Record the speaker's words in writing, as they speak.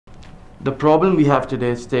The problem we have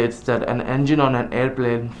today states that an engine on an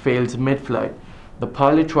airplane fails mid-flight. The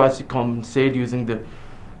pilot tries to compensate using the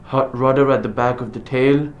rudder at the back of the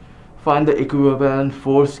tail. Find the equivalent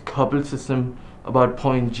force coupled system about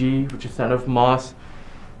point G, which is center of mass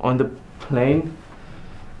on the plane.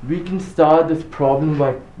 We can start this problem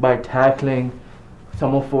by tackling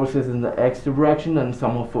sum of forces in the x direction and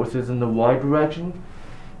sum of forces in the y direction.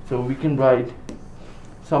 So we can write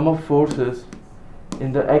sum of forces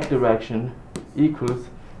in the x direction equals,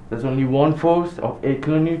 there's only one force of 8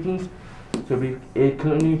 kilonewtons, so we 8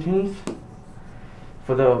 kilonewtons.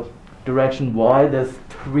 For the direction y, there's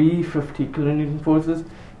 350 kilonewton forces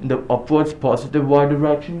in the upwards positive y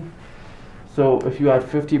direction. So if you add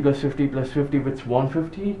 50 plus 50 plus 50, it's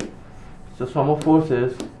 150. So sum of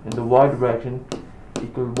forces in the y direction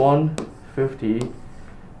equal 150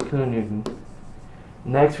 kilonewton.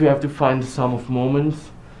 Next we have to find the sum of moments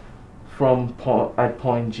from at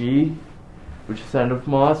point G, which is center of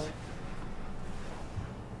mass.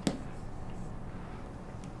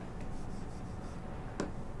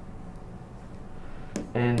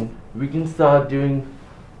 And we can start doing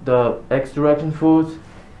the x direction force.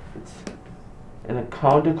 It's in a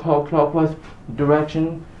counterclockwise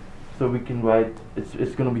direction, so we can write it's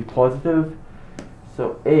going to be positive.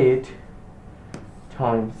 So 8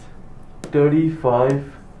 times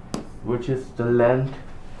 35, which is the length.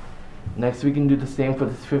 Next we can do the same for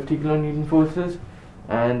this 50 kilonewton forces,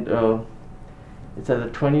 and it's at a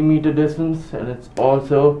 20 meter distance, and it's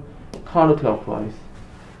also counterclockwise.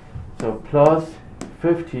 So plus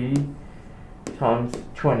 50 times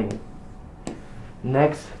 20.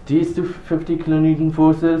 Next, these two 50 kilonewton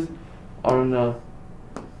forces are in a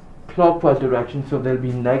clockwise direction, so they'll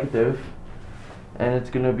be negative, and it's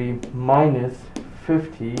going to be minus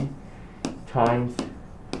 50 times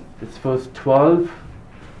this first 12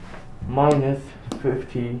 minus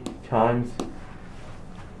 50 times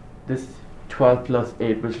this 12 plus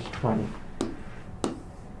 8, which is 20,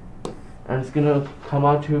 and it's going to come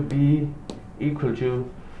out to be equal to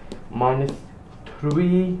minus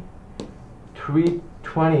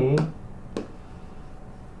 320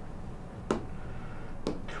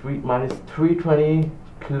 minus 320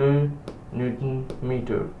 kilonewton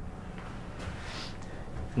meter.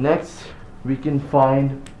 Next we can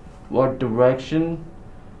find what direction,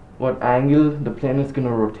 what angle the plane is going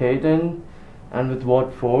to rotate in, and with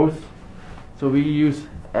what force. So we use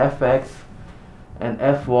Fx and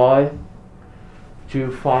Fy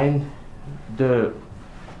to find the,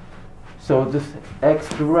 so this x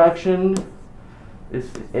direction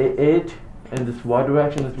is 8 and this y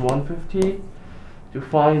direction is 150. To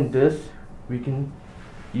find this we can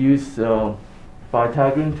use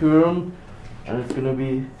Pythagorean theorem, and it's going to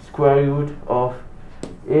be square root of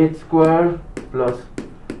 8 square plus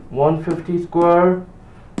 150 square,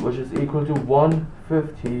 which is equal to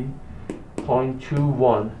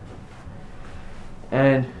 150.21.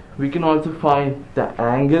 and we can also find the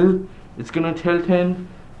angle it's going to tilt in,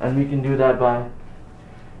 and we can do that by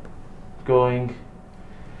going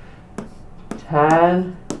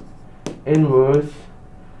tan inverse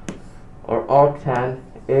or arctan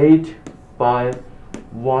 8 by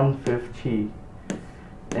 150,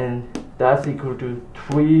 and that's equal to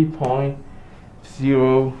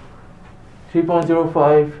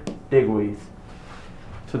 3.05 degrees.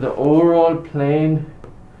 So the overall plane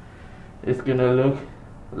is gonna look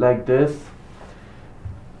like this,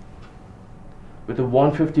 with a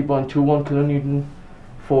 150.21 kilonewton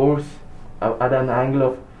force at an angle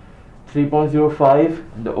of 3.05.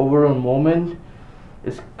 The overall moment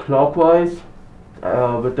is clockwise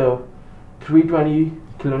with a 320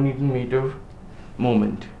 kilonewton meter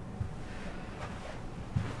moment.